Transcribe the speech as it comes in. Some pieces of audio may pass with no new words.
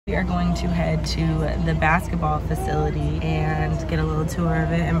We are going to head to the basketball facility and get a little tour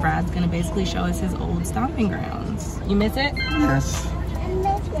of it, and Brad's gonna basically show us his old stomping grounds. You miss it? Yes.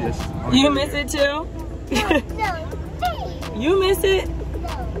 Yes. You miss it too? No. You miss it?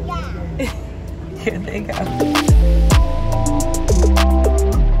 No. Yeah. Here they go.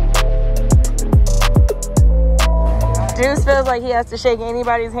 Juice feels like he has to shake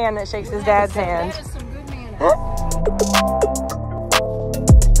anybody's hand that shakes his dad's hand. That is some good manners.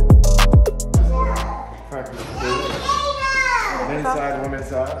 Men inside, women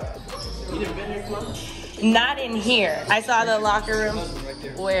inside. You never been here, Flo? Not in here. I saw the locker room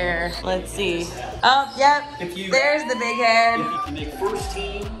where, let's see. Oh, yep, there's the big head. If you can make first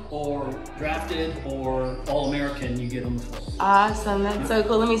team or drafted or All-American, you get on the floor. Awesome, that's so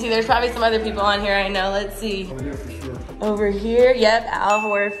cool. Let me see, there's probably some other people on here I know. Let's see. Over here for sure. Over here, yep, Al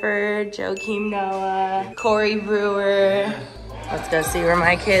Horford, Joakim Noah, Corey Brewer. Let's go see where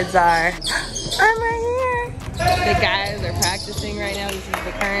my kids are. I'm right here. The guys are practicing right now. This is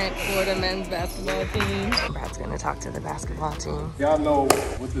the current Florida men's basketball team. Brad's gonna talk to the basketball team. Y'all know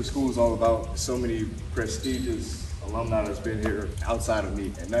what the school is all about. So many prestigious alumni that's been here outside of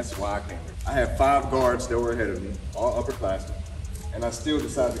me, and that's why I came here. I had 5 guards that were ahead of me, all upperclassmen, and I still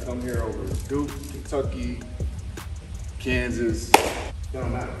decided to come here over Duke, Kentucky, Kansas.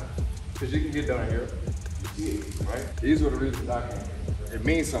 Don't matter, because you can get down here. You see it, right? These were the reasons I came here. It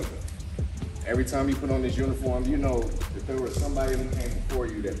means something. Every time you put on this uniform, you know that there was somebody who came before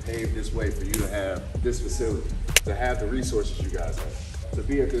you that paved this way for you to have this facility, to have the resources you guys have, to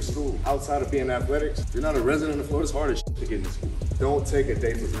be at this school. Outside of being athletics, if you're not a resident of Florida, it's hard as to get in this school. Don't take a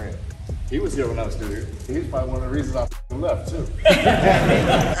day for granted. He was here when I was still here. He's probably one of the reasons I left too.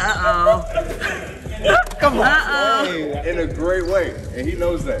 Uh-oh. Come on. Hey, in a great way, and he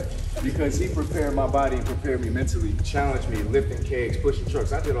knows that. Because he prepared my body and prepared me mentally, challenged me, lifting kegs, pushing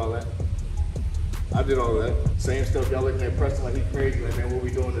trucks. I did all that. I did all that. Same stuff y'all looking at Preston like he crazy, like, man, what we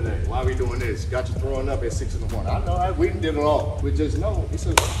doing today? Why are we doing this? Got you throwing up at 6 in the morning. I know, we did it all. We just know it's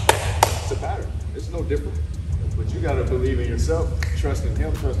a pattern. It's no different. But you gotta believe in yourself, trust in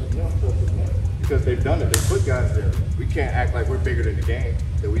him, trust in him, trust in him. Because they've done it, they put guys there. We can't act like we're bigger than the game,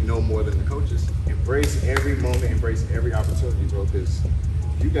 that we know more than the coaches. Embrace every moment, embrace every opportunity, bro, because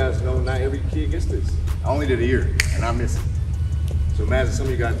you guys know not every kid gets this. I only did a year, and I missed it. So imagine some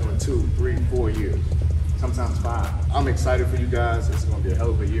of you guys doing 2, 3, 4 years, sometimes 5. I'm excited for you guys. It's gonna be a hell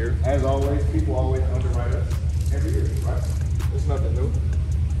of a year. As always, people always underwrite us every year, right? There's nothing new.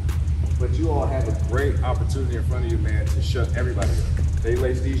 But you all have a great opportunity in front of you, man, to shut everybody up. They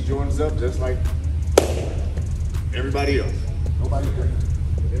lace these Jordans up just like everybody else. Nobody's different.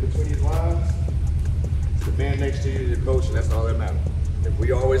 In between these lines, it's the man next to you, your coach, and that's all that matters. If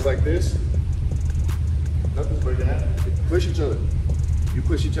we always like this, nothing's going to happen. Push each other. You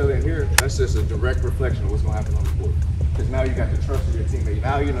push each other in here, that's just a direct reflection of what's going to happen on the court. Because now you got the trust of your teammate.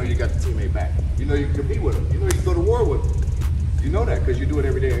 Now you know you got the teammate back. You know you can compete with them. You know you can go to war with them. You know that because you do it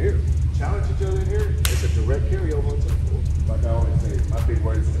every day in here. Challenge each other in here, it's a direct carryover to the court. Like I always say, my big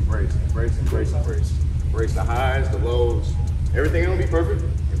word is embrace. Embrace, embrace, embrace. Embrace the highs, the lows. Everything ain't gonna be perfect.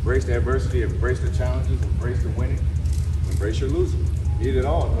 Embrace the adversity, embrace the challenges, embrace the winning, embrace your losing. You need it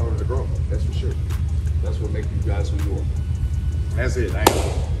all in order to grow, that's for sure. That's what makes you guys who you are. That's it, I ain't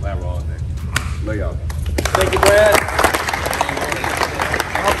gonna blabber all day. Love y'all. Thank you, Brad.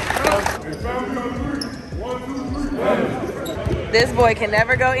 This boy can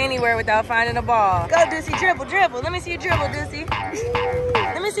never go anywhere without finding a ball. Go, Deucey, dribble, dribble. Let me see you dribble, Deucey.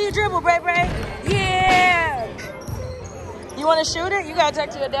 Let me see you dribble, Bray Bray. Yeah! You want to shoot it? You got to talk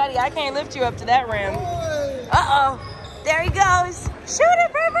to your daddy. I can't lift you up to that rim. Uh-oh. There he goes. Shoot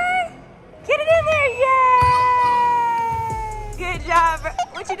it, Bray Bray. Get it in there. Yay! Good job, bro.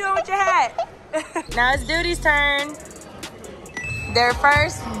 What you doing with your hat? Now it's Duty's turn. Their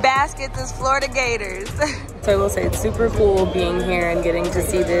first baskets is Florida Gators. So I will say it's super cool being here and getting to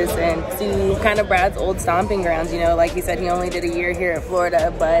see this and see kind of Brad's old stomping grounds. You know, like he said, he only did a year here at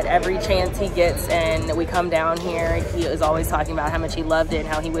Florida, but every chance he gets and we come down here, he is always talking about how much he loved it and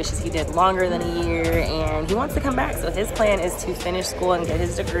how he wishes he did longer than a year, and he wants to come back. So his plan is to finish school and get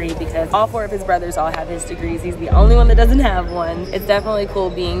his degree because all 4 of his brothers all have his degrees. He's the only one that doesn't have one. It's definitely cool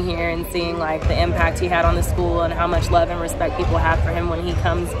being here and seeing like the impact he had on the school and how much love and respect people have for him when he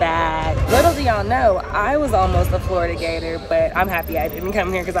comes back. Little do y'all know, I was almost a Florida Gator, but I'm happy I didn't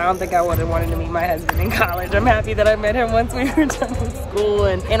come here because I don't think I would have wanted to meet my husband in college. I'm happy that I met him once we were done with school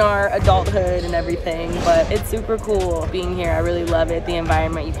and in our adulthood and everything, but it's super cool being here. I really love it. The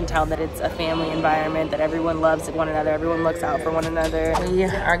environment, you can tell that it's a family environment, that everyone loves one another, everyone looks out for one another. We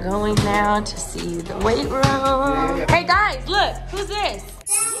are going now to see the weight room. Hey guys, look, who's this?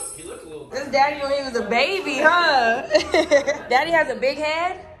 This daddy when he was a baby, huh? Daddy has a big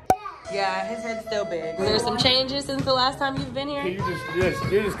head? Yeah, his head's still big. There's some changes since the last time you've been here? You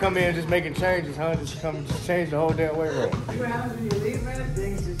just come in just making changes, huh? Just change the whole damn weight room. See what happens when you leave, man?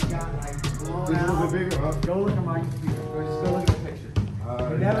 Things just got like blown out. Bigger, huh? Go look at my computer. Or just go look at the picture.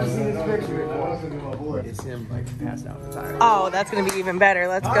 You've never seen this picture before. It's him like passed out tired. Oh, that's gonna be even better.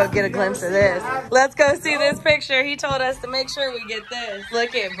 Let's go get a glimpse of this. Let's go see this picture. He told us to make sure we get this.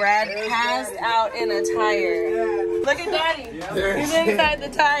 Look at Brad passed out in a tire. Look at Daddy. He's inside the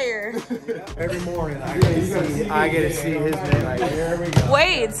tire. Every morning I get to see his name. Like, here we go.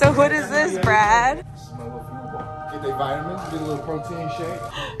 Wait, so what is this, Brad? Get their vitamins, get a little protein shake.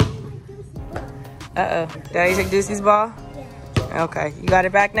 Uh-oh. Daddy took Deucey's ball? Okay, you got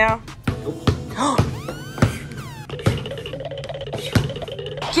it back now?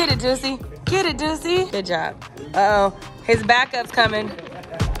 Get it, Deucey. Get it, Deucey. Good job. Uh-oh, his backup's coming.